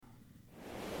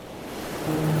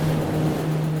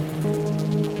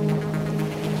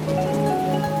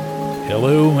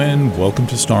Hello and welcome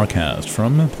to STARCAST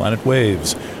from Planet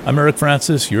Waves. I'm Eric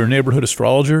Francis, your neighborhood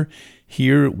astrologer,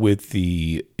 here with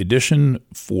the edition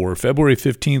for February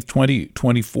 15th,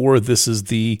 2024. This is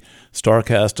the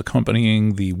STARCAST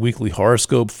accompanying the weekly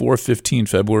horoscope for 15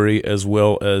 February, as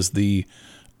well as the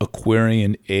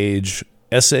Aquarian Age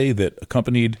essay that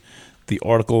accompanied the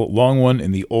article, long one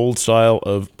in the old style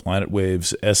of Planet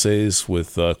Waves essays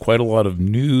with quite a lot of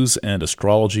news and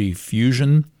astrology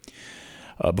fusion.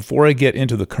 Before I get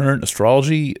into the current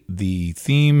astrology, the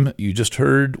theme you just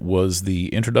heard was the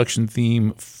introduction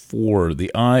theme for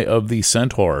The Eye of the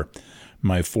Centaur,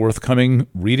 my forthcoming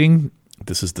reading.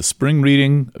 This is the spring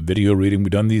reading, a video reading. We've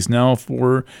done these now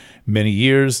for many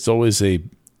years. It's always a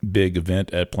big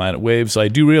event at Planet Waves. I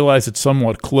do realize it's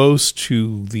somewhat close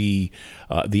to the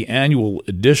annual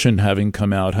edition having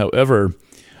come out. However,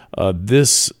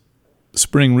 this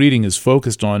spring reading is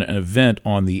focused on an event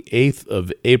on the 8th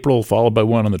of April, followed by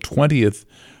one on the 20th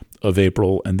of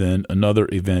April, and then another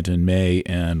event in May.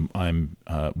 And I'm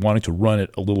wanting to run it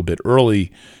a little bit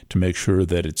early to make sure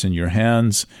that it's in your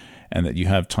hands and that you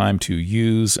have time to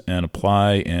use and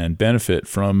apply and benefit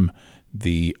from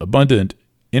the abundant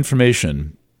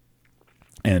information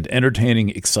and entertaining,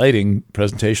 exciting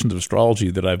presentations of astrology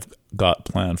that I've got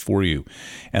planned for you.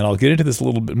 And I'll get into this a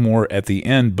little bit more at the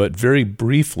end, but very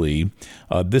briefly,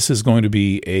 this is going to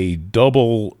be a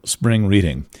double spring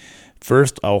reading.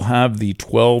 First, I'll have the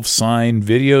 12 sign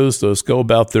videos. Those go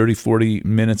about 30-40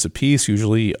 minutes apiece.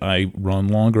 Usually I run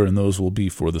longer, and those will be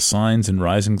for the signs and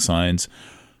rising signs,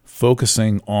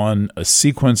 focusing on a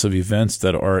sequence of events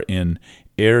that are in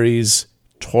Aries,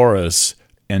 Taurus,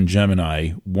 and Gemini,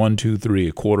 1, 2, 3,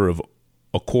 a quarter of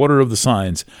the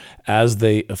signs, as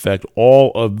they affect all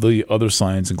of the other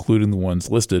signs, including the ones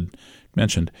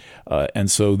mentioned. And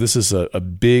so this is a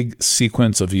big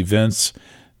sequence of events.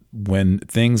 When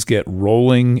things get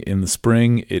rolling in the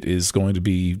spring, it is going to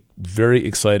be very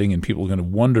exciting, and people are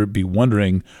going to be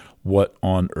wondering what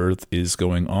on earth is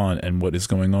going on. And what is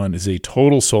going on is a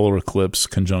total solar eclipse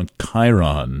conjunct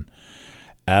Chiron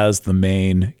as the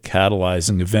main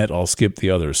catalyzing event. I'll skip the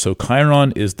others. So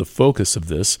Chiron is the focus of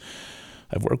this.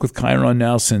 I've worked with Chiron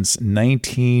now since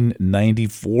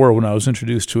 1994 when I was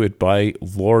introduced to it by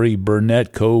Laurie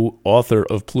Burnett, co-author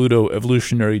of Pluto,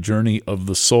 Evolutionary Journey of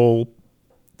the Soul.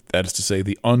 That is to say,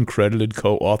 the uncredited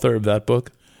co-author of that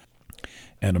book.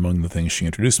 And among the things she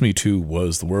introduced me to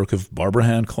was the work of Barbara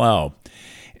Hand-Clough.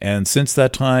 And since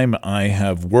that time, I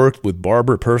have worked with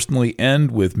Barbara personally and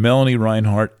with Melanie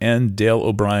Reinhardt and Dale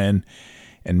O'Brien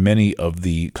and many of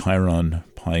the Chiron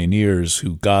pioneers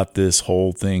who got this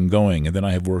whole thing going. And then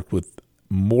I have worked with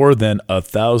more than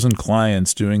 1,000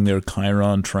 clients doing their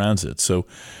Chiron transit. So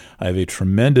I have a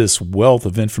tremendous wealth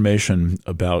of information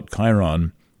about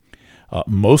Chiron,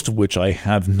 most of which I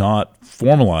have not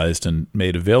formalized and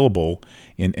made available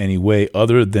in any way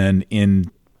other than in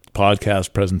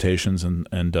podcast presentations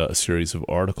and a series of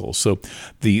articles. So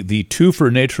the twofer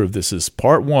nature of this is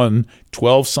part one,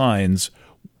 12 signs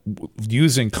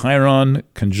using Chiron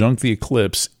conjunct the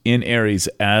eclipse in Aries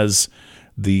as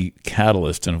the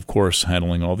catalyst, and of course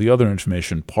handling all the other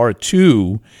information. Part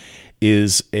two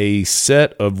is a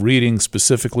set of readings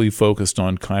specifically focused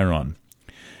on Chiron.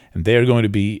 And they are going to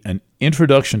be an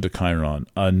introduction to Chiron,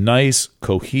 a nice,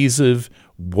 cohesive,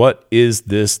 what is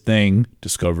this thing,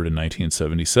 discovered in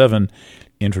 1977,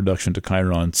 introduction to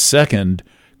Chiron. Second,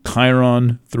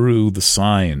 Chiron through the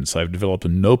signs. I've developed a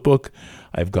notebook.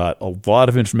 I've got a lot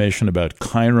of information about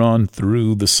Chiron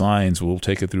through the signs. We'll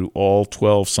take it through all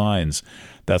 12 signs.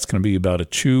 That's going to be about a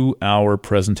 2-hour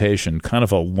presentation, kind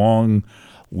of a long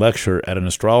lecture at an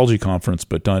astrology conference,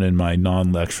 but done in my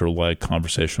non-lecture-like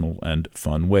conversational and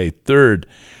fun way. Third,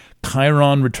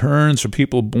 Chiron returns for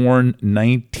people born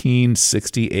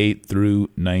 1968 through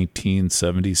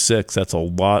 1976. That's a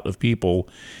lot of people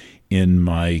in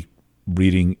my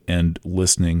reading and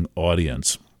listening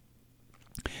audience.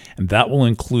 And that will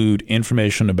include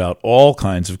information about all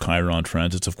kinds of Chiron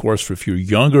transits. Of course, if you're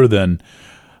younger than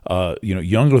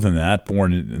that,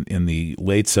 born in the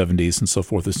late 70s and so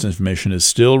forth, this information is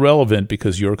still relevant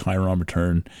because your Chiron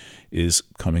return is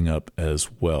coming up as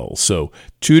well. So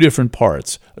 2 different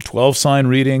parts, a 12-sign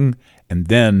reading and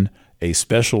then a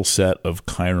special set of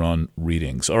Chiron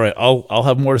readings. All right, I'll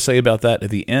have more to say about that at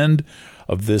the end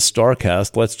of this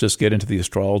STARCAST. Let's just get into the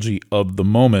astrology of the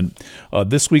moment.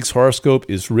 This week's horoscope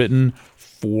is written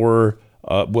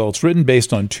it's written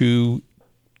based on 3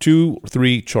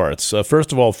 charts.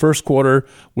 First of all, first quarter,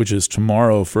 which is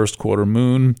tomorrow, first quarter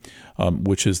moon,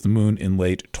 which is the moon in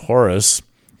late Taurus,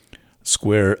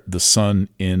 square the sun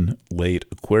in late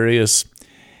Aquarius.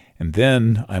 And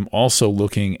then I'm also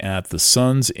looking at the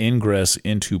sun's ingress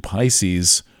into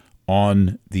Pisces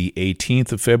on the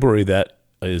 18th of February. That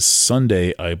is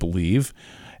Sunday, I believe.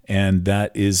 And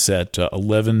that is at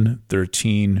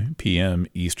 11:13 p.m.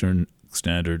 Eastern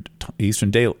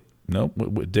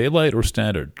Daylight or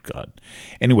Standard? God.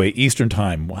 Anyway, Eastern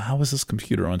Time. Well, how is this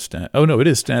computer on Standard? Oh, no, it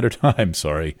is Standard Time.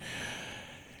 Sorry.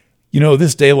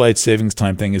 This daylight savings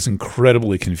time thing is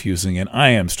incredibly confusing, and I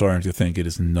am starting to think it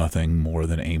is nothing more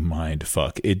than a mind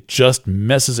fuck. It just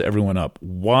messes everyone up.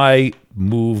 Why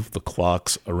move the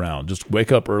clocks around? Just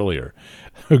wake up earlier.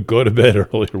 Go to bed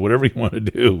earlier, whatever you want to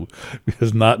do. It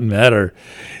does not matter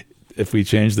if we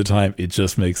change the time. It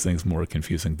just makes things more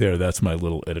confusing. That's my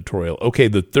little editorial. Okay,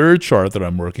 the third chart that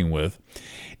I'm working with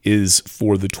is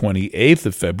for the 28th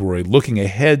of February, looking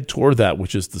ahead toward that,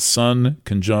 which is the Sun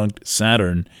conjunct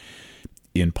Saturn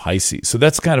in Pisces. So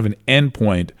that's kind of an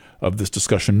endpoint of this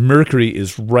discussion. Mercury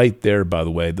is right there, by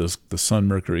the way, the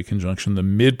Sun-Mercury conjunction, the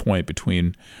midpoint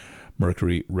between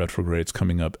Mercury retrogrades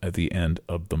coming up at the end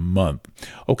of the month.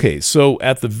 Okay, so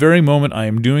at the very moment I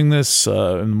am doing this,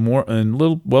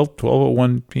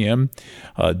 12:01 p.m.,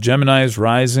 Gemini is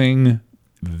rising,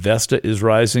 Vesta is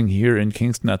rising here in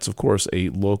Kingston. That's, of course, a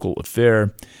local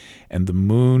affair. And the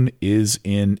moon is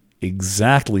in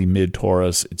exactly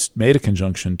mid-Taurus. It's made a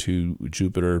conjunction to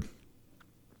Jupiter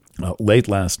late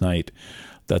last night.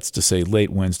 That's to say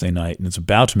late Wednesday night. And it's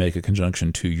about to make a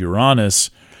conjunction to Uranus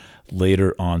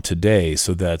later on today.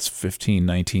 So that's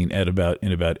 15:19 at about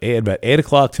 8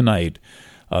 o'clock tonight.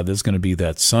 There's going to be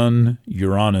that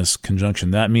Sun-Uranus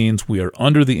conjunction. That means we are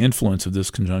under the influence of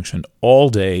this conjunction all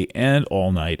day and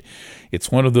all night.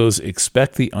 It's one of those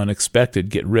expect the unexpected,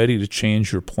 get ready to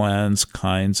change your plans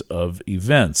kinds of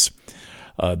events.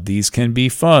 These can be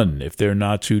fun if they're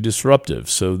not too disruptive.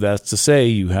 So that's to say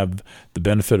you have the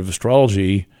benefit of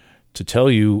astrology to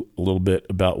tell you a little bit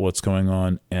about what's going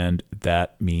on, and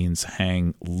that means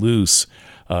hang loose.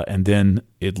 And then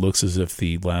it looks as if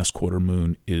the last quarter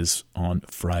moon is on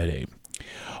Friday.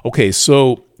 Okay,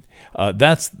 so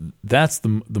that's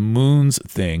the moon's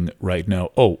thing right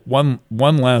now. Oh, one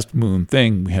last moon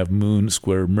thing. We have Moon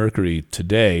square Mercury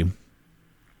today,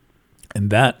 and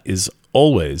that is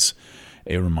always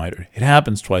a reminder. It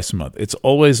happens twice a month. It's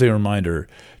always a reminder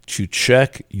to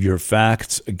check your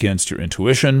facts against your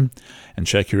intuition and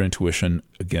check your intuition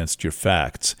against your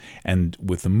facts. And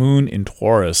with the moon in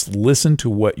Taurus, listen to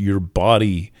what your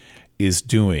body is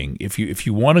doing. If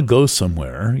you want to go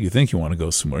somewhere, you think you want to go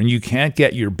somewhere, and you can't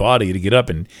get your body to get up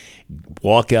and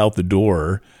walk out the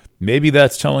door, maybe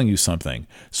that's telling you something.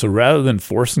 So rather than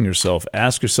forcing yourself,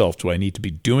 ask yourself, do I need to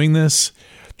be doing this?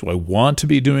 Do I want to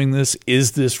be doing this?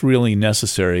 Is this really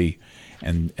necessary?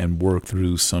 And work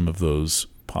through some of those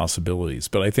possibilities.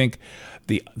 But I think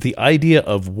the idea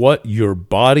of what your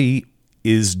body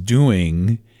is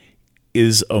doing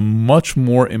is a much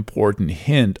more important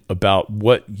hint about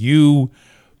what you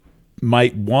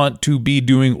might want to be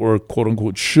doing or quote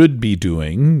unquote should be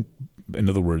doing. In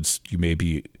other words, you may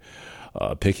be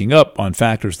picking up on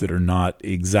factors that are not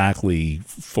exactly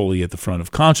fully at the front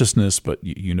of consciousness, but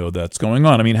you know that's going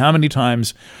on. I mean, how many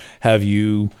times have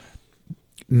you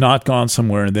not gone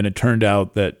somewhere and then it turned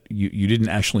out that you didn't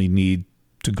actually need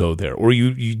to go there, or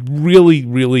you really,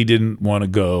 really didn't want to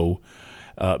go,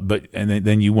 but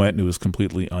then you went and it was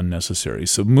completely unnecessary.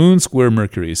 So Moon square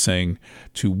Mercury is saying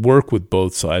to work with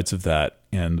both sides of that,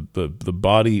 and the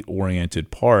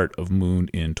body-oriented part of Moon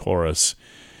in Taurus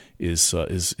is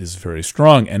very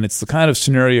strong, and it's the kind of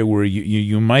scenario where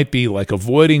you might be like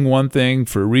avoiding one thing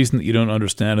for a reason that you don't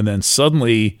understand, and then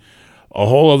suddenly a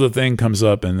whole other thing comes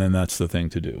up, and then that's the thing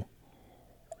to do.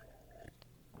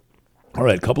 All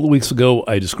right, a couple of weeks ago,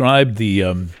 I described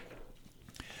the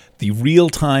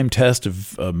real-time test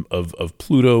of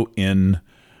Pluto in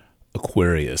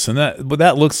Aquarius, and what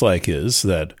that looks like is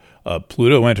that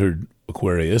Pluto entered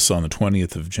Aquarius on the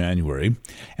 20th of January,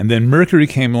 and then Mercury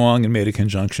came along and made a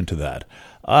conjunction to that.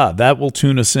 That will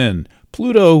tune us in.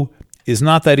 Pluto is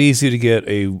not that easy to get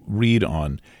a read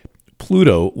on.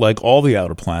 Pluto, like all the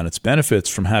outer planets, benefits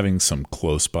from having some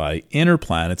close-by inner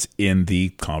planets in the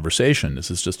conversation.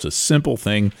 This is just a simple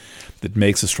thing that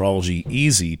makes astrology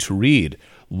easy to read.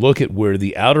 Look at where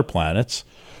the outer planets,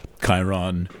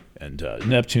 Chiron and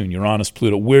Neptune, Uranus,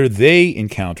 Pluto, where they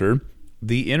encounter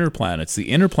the inner planets.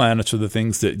 The inner planets are the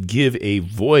things that give a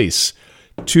voice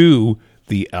to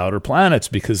the outer planets,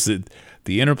 because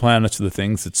the inner planets are the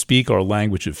things that speak our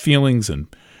language of feelings and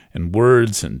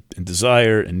words and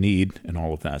desire and need and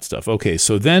all of that stuff. Okay,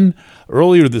 so then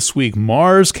earlier this week,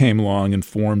 Mars came along and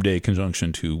formed a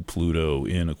conjunction to Pluto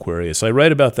in Aquarius. I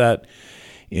write about that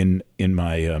in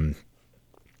my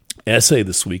essay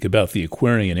this week about the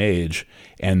Aquarian age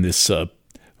and this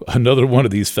another one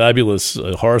of these fabulous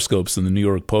horoscopes in the New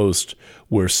York Post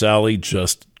where Sally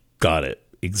just got it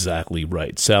exactly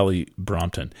right. Sally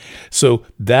Brompton. So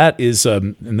that is,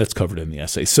 and that's covered in the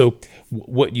essay. So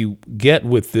what you get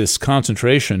with this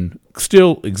concentration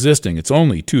still existing, it's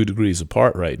only 2 degrees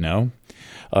apart right now,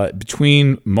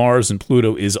 between Mars and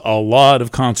Pluto is a lot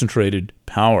of concentrated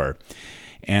power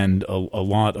and a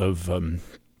lot of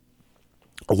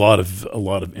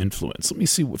influence. Let me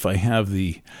see if I have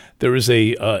there is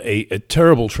a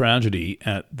terrible tragedy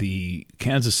at the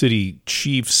Kansas City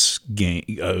Chiefs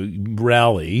game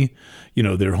rally,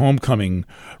 their homecoming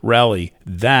rally.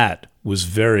 That was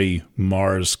very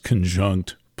Mars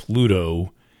conjunct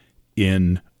Pluto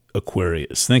in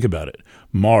Aquarius. Think about it.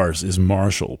 Mars is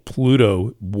martial.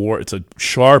 Pluto, war. It's a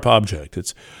sharp object.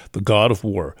 It's the god of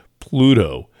war.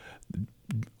 Pluto,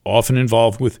 often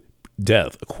involved with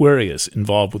death. Aquarius,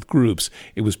 involved with groups.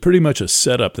 It was pretty much a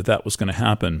setup that was going to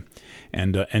happen.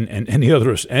 And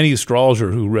any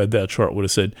astrologer who read that chart would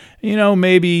have said,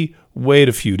 maybe wait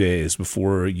a few days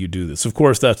before you do this. Of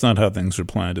course, that's not how things are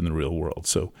planned in the real world.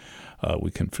 So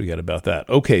we can forget about that.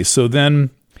 Okay, so then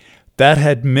that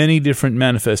had many different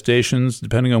manifestations,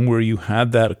 depending on where you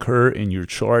had that occur in your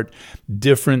chart,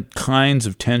 different kinds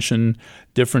of tension,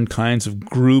 different kinds of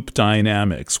group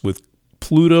dynamics. With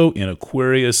Pluto in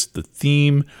Aquarius, the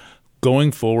theme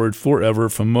going forward forever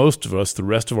for most of us, the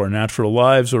rest of our natural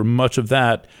lives, or much of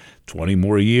that, 20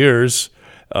 more years,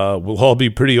 we'll all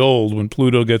be pretty old when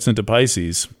Pluto gets into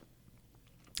Pisces,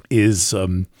 is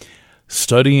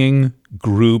studying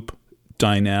group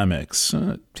dynamics.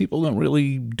 People don't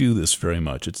really do this very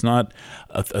much. It's not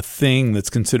a thing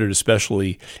that's considered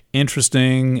especially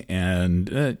interesting, and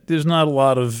there's not a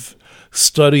lot of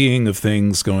studying of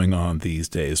things going on these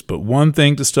days. But one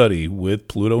thing to study with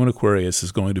Pluto and Aquarius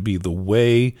is going to be the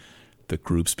way that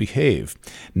groups behave.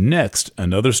 Next,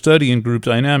 another study in group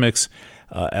dynamics.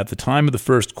 At the time of the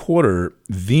first quarter,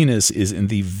 Venus is in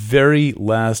the very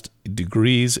last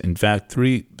degrees, in fact,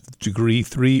 3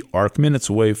 arc minutes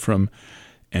away from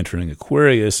entering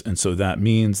Aquarius. And so that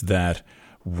means that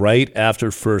right after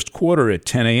first quarter at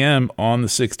 10 a.m. on the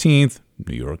 16th,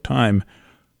 New York time,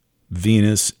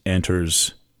 Venus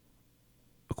enters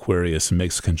Aquarius and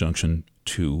makes a conjunction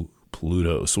to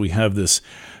Pluto. So we have this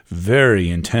very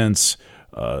intense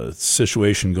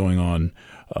situation going on,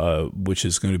 which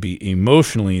is going to be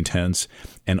emotionally intense.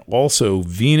 And also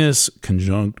Venus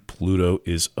conjunct Pluto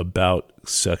is about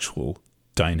sexual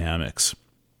dynamics.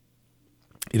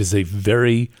 It is a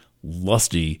very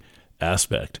lusty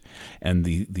aspect. And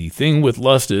the thing with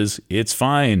lust is it's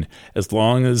fine as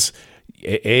long as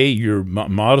you're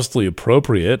modestly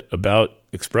appropriate about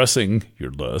expressing your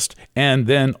lust, and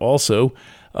then also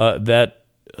what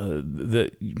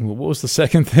was the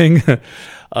second thing?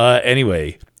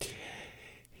 Anyway,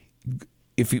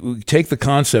 if you take the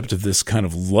concept of this kind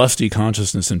of lusty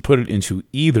consciousness and put it into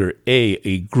either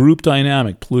a group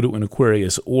dynamic, Pluto in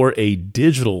Aquarius, or a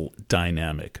digital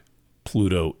dynamic,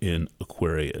 Pluto in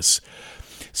Aquarius.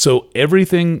 So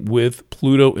everything with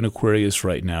Pluto in Aquarius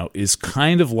right now is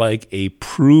kind of like a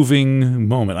proving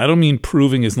moment. I don't mean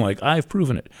proving as in like, I've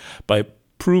proven it. By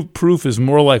proof is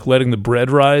more like letting the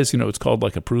bread rise. It's called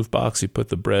like a proof box. You put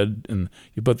the bread and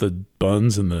you put the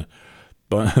buns in the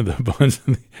buns,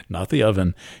 not the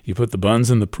oven. You put the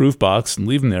buns in the proof box and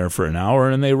leave them there for an hour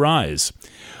and they rise.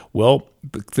 Well,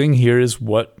 the thing here is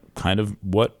what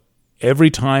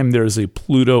every time there's a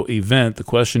Pluto event, the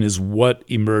question is what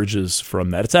emerges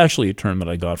from that. It's actually a term that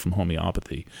I got from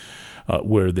homeopathy,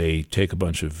 where they take a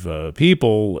bunch of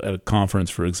people at a conference,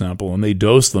 for example, and they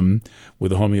dose them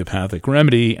with a homeopathic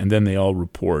remedy, and then they all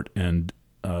report and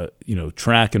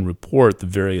track and report the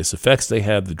various effects they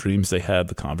had, the dreams they had,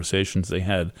 the conversations they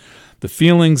had, the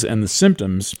feelings and the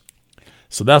symptoms.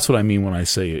 So that's what I mean when I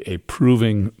say a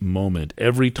proving moment.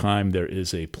 Every time there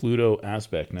is a Pluto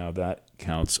aspect, now that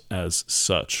counts as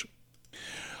such.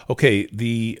 Okay,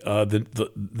 the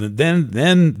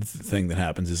thing that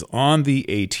happens is on the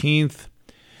 18th,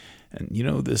 and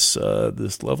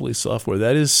this lovely software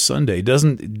that is Sunday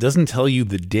doesn't tell you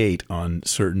the date on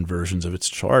certain versions of its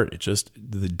chart. It just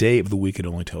the day of the week. It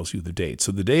only tells you the date.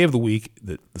 So the day of the week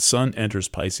that the Sun enters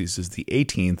Pisces is the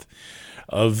 18th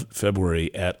of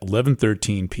February at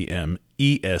 11:13 p.m.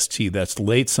 EST. That's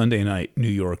late Sunday night, New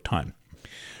York time.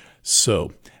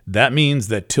 So that means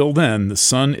that till then, the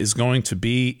Sun is going to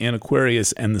be in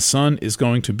Aquarius, and the Sun is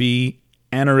going to be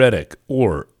anaretic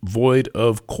or void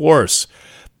of course.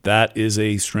 That is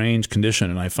a strange condition,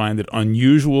 and I find that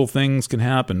unusual things can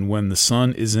happen when the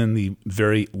Sun is in the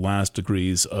very last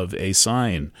degrees of a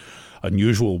sign.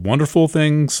 unusual wonderful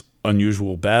things,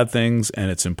 unusual bad things,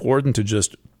 and it's important to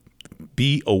just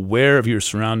be aware of your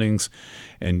surroundings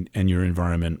and your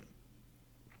environment.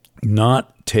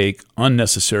 Not take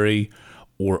unnecessary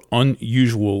or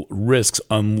unusual risks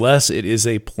unless it is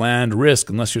a planned risk,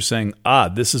 unless you're saying,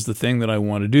 this is the thing that I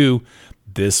want to do.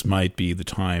 This might be the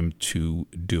time to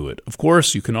do it. Of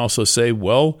course, you can also say,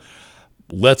 well,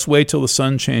 let's wait till the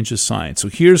sun changes sign. So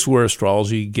here's where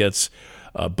astrology gets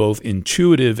both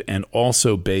intuitive and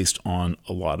also based on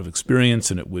a lot of experience,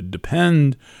 and it would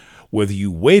depend whether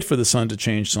you wait for the sun to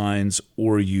change signs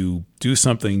or you do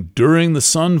something during the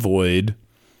sun void.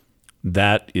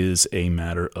 That is a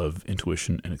matter of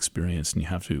intuition and experience, and you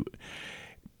have to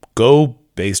go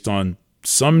based on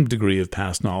some degree of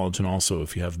past knowledge. And also,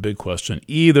 if you have a big question,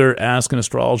 either ask an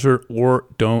astrologer or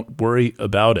don't worry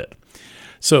about it.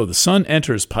 So the sun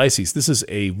enters Pisces. This is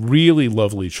a really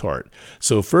lovely chart.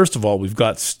 So first of all, we've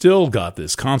still got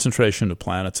this concentration of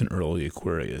planets in early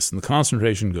Aquarius. And the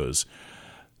concentration goes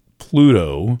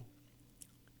Pluto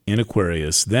in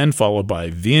Aquarius, then followed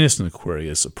by Venus in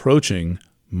Aquarius, approaching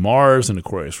Mars in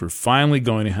Aquarius. We're finally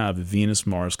going to have a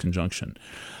Venus-Mars conjunction.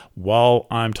 While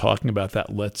I'm talking about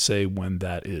that, let's say when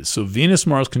that is. So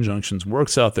Venus-Mars conjunctions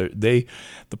works out there. The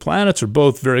planets are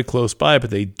both very close by,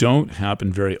 but they don't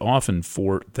happen very often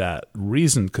for that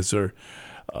reason, because they're,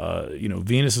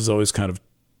 Venus is always kind of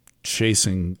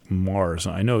chasing Mars.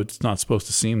 I know it's not supposed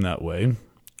to seem that way.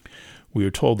 We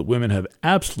are told that women have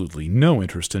absolutely no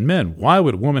interest in men. Why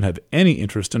would a woman have any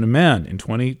interest in a man in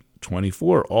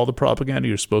 2024? All the propaganda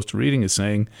you're supposed to reading is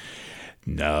saying,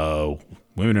 no,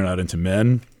 women are not into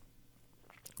men.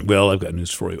 Well, I've got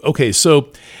news for you. Okay,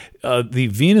 so the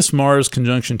Venus-Mars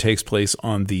conjunction takes place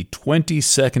on the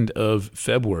 22nd of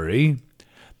February.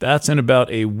 That's in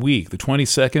about a week. The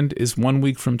 22nd is 1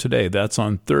 week from today. That's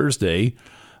on Thursday,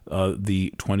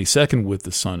 the 22nd, with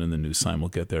the sun in the new sign. We'll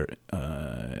get there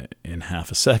in half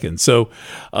a second. So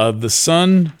the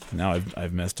sun, now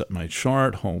I've messed up my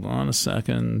chart. Hold on a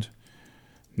second.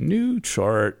 New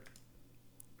chart,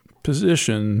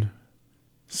 position,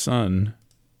 sun,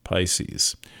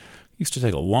 Pisces. Used to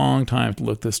take a long time to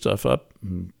look this stuff up.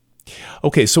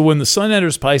 Okay, so when the sun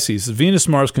enters Pisces, the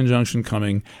Venus-Mars conjunction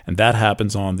coming, and that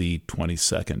happens on the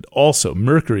 22nd. Also,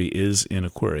 Mercury is in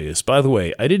Aquarius. By the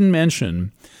way, I didn't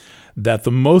mention that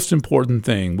the most important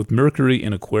thing with Mercury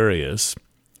in Aquarius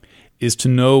is to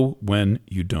know when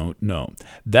you don't know.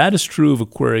 That is true of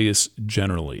Aquarius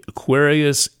generally.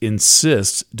 Aquarius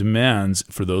demands,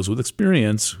 for those with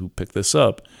experience who pick this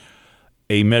up,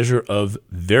 a measure of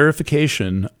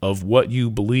verification of what you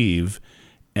believe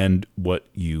and what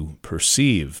you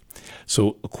perceive.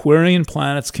 So Aquarian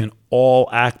planets can all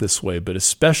act this way, but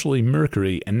especially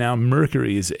Mercury. And now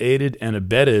Mercury is aided and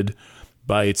abetted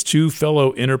by its two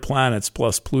fellow inner planets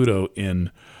plus Pluto in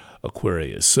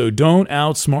Aquarius. So don't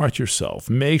outsmart yourself.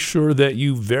 Make sure that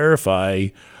you verify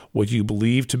what you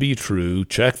believe to be true.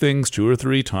 Check things 2 or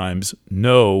 3 times.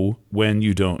 Know when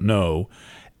you don't know.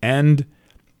 And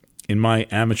in my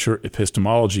amateur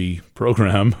epistemology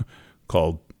program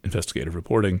called Investigative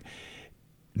Reporting,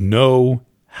 know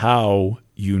how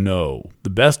you know. The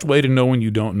best way to know when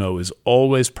you don't know is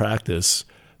always practice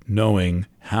knowing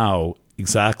how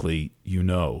exactly you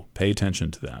know. Pay attention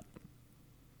to that.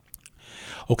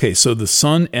 Okay, so the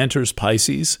sun enters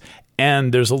Pisces,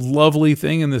 and there's a lovely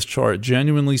thing in this chart,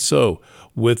 genuinely so,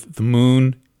 with the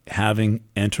moon having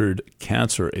entered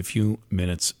Cancer a few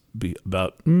minutes,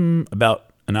 about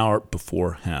an hour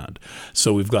beforehand.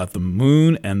 So we've got the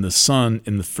moon and the sun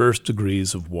in the first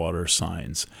degrees of water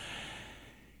signs.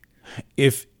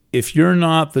 If you're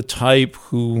not the type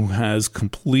who has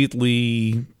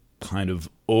completely kind of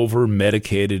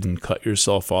over-medicated and cut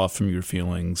yourself off from your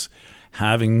feelings,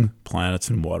 having planets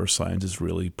in water signs is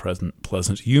really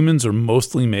pleasant. Humans are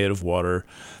mostly made of water.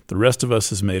 The rest of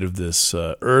us is made of this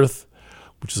earth,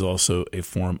 which is also a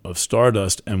form of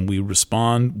stardust, and we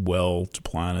respond well to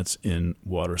planets in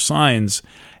water signs.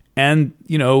 And,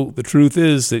 the truth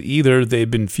is that either they've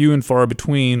been few and far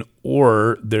between,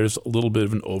 or there's a little bit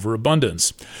of an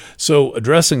overabundance. So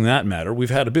addressing that matter, we've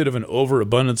had a bit of an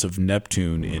overabundance of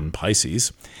Neptune in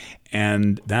Pisces,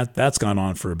 and that's gone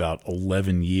on for about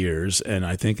 11 years, and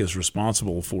I think is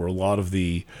responsible for a lot of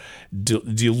the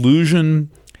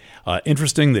delusion.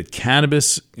 Interesting that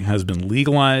cannabis has been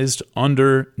legalized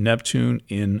under Neptune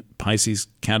in Pisces,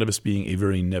 cannabis being a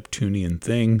very Neptunian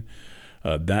thing.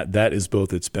 That is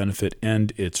both its benefit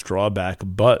and its drawback,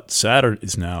 but Saturn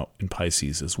is now in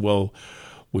Pisces as well,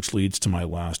 which leads to my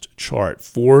last chart.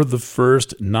 For the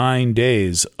first 9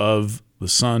 days of the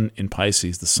sun in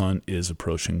Pisces, the sun is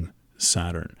approaching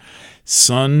Saturn.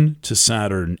 Sun to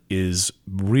Saturn is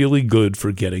really good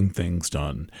for getting things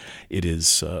done. It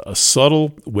is a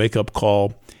subtle wake-up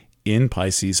call in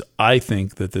Pisces. I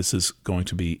think that this is going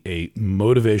to be a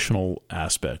motivational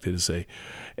aspect. It is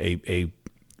a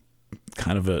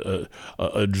kind of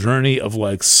a journey of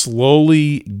like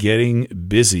slowly getting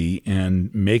busy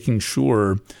and making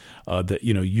sure that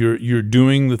you're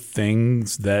doing the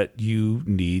things that you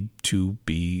need to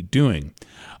be doing.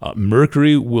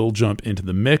 Mercury will jump into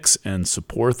the mix and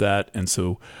support that, and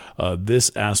so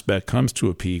this aspect comes to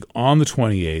a peak on the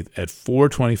 28th at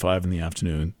 4:25 in the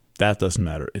afternoon. That doesn't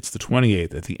matter. It's the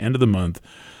 28th at the end of the month.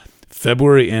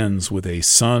 February ends with a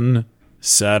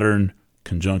Sun-Saturn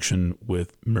conjunction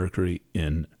with Mercury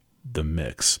in the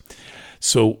mix.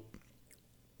 So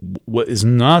what is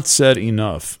not said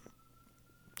enough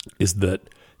is that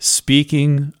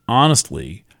speaking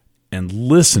honestly and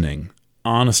listening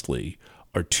honestly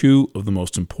are two of the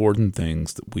most important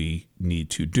things that we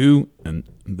need to do and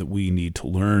that we need to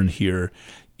learn here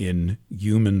in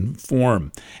human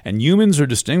form. And humans are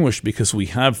distinguished because we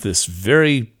have this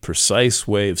very precise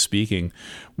way of speaking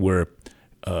where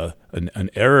an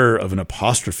error of an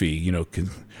apostrophe, can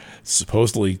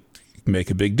supposedly make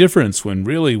a big difference when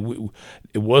really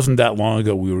it wasn't that long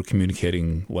ago we were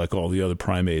communicating like all the other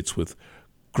primates with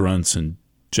grunts and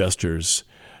gestures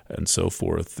and so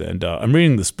forth. And I'm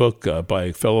reading this book by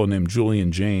a fellow named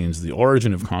Julian Jaynes, The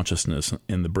Origin of Consciousness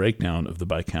and the Breakdown of the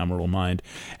Bicameral Mind.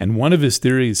 And one of his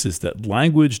theories is that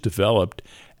language developed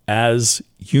as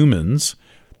humans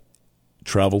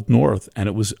traveled north, and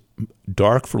it was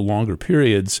dark for longer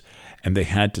periods, and they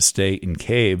had to stay in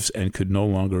caves and could no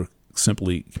longer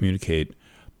simply communicate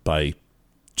by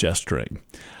gesturing.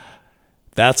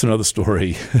 That's another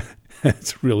story.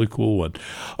 It's a really cool one.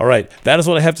 All right, that is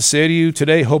what I have to say to you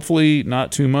today. Hopefully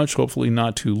not too much, hopefully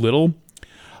not too little.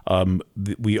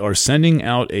 We are sending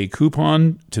out a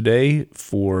coupon today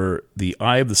for the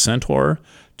Eye of the Centaur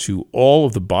to all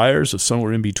of the buyers of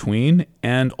Somewhere in Between,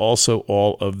 and also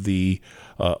all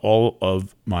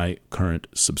of my current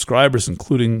subscribers,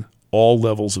 including all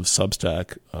levels of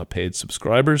Substack paid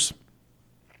subscribers.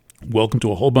 Welcome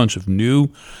to a whole bunch of new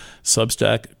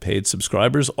Substack paid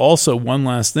subscribers. Also, one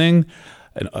last thing,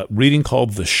 a reading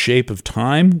called The Shape of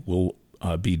Time will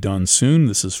be done soon.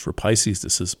 This is for Pisces.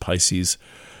 This is Pisces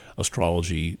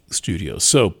Astrology Studios.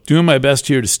 So doing my best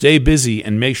here to stay busy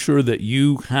and make sure that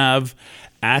you have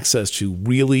access to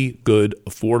really good,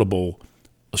 affordable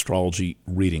astrology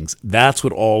readings. That's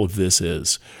what all of this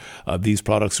is. These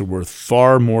products are worth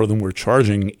far more than we're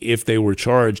charging if they were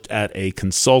charged at a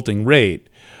consulting rate,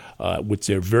 which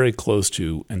they're very close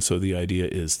to. And so the idea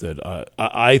is that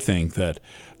I think that,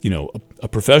 a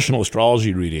professional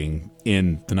astrology reading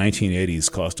in the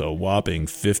 1980s cost a whopping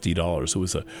 $50. It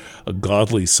was a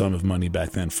godly sum of money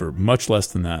back then. For much less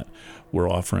than that, we're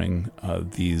offering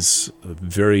these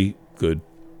very good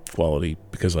quality,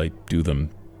 because I do them,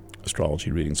 astrology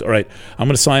readings. All right, I'm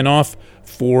going to sign off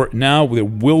for now. There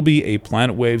will be a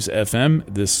Planet Waves FM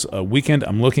this weekend.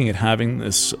 I'm looking at having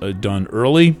this done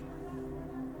early.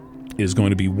 It is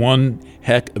going to be one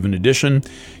heck of an edition.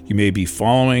 You may be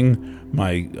following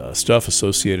my stuff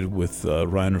associated with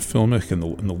Reiner Filmic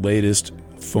and the latest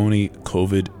phony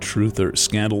COVID truther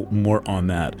scandal. More on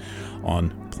that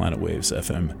on Planet Waves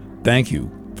FM. Thank you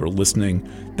for listening.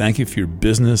 Thank you for your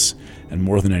business, and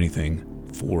more than anything,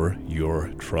 for your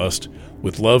trust.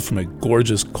 With love from a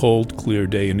gorgeous, cold, clear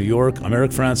day in New York, I'm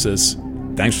Eric Francis.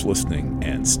 Thanks for listening,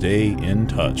 and stay in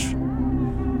touch.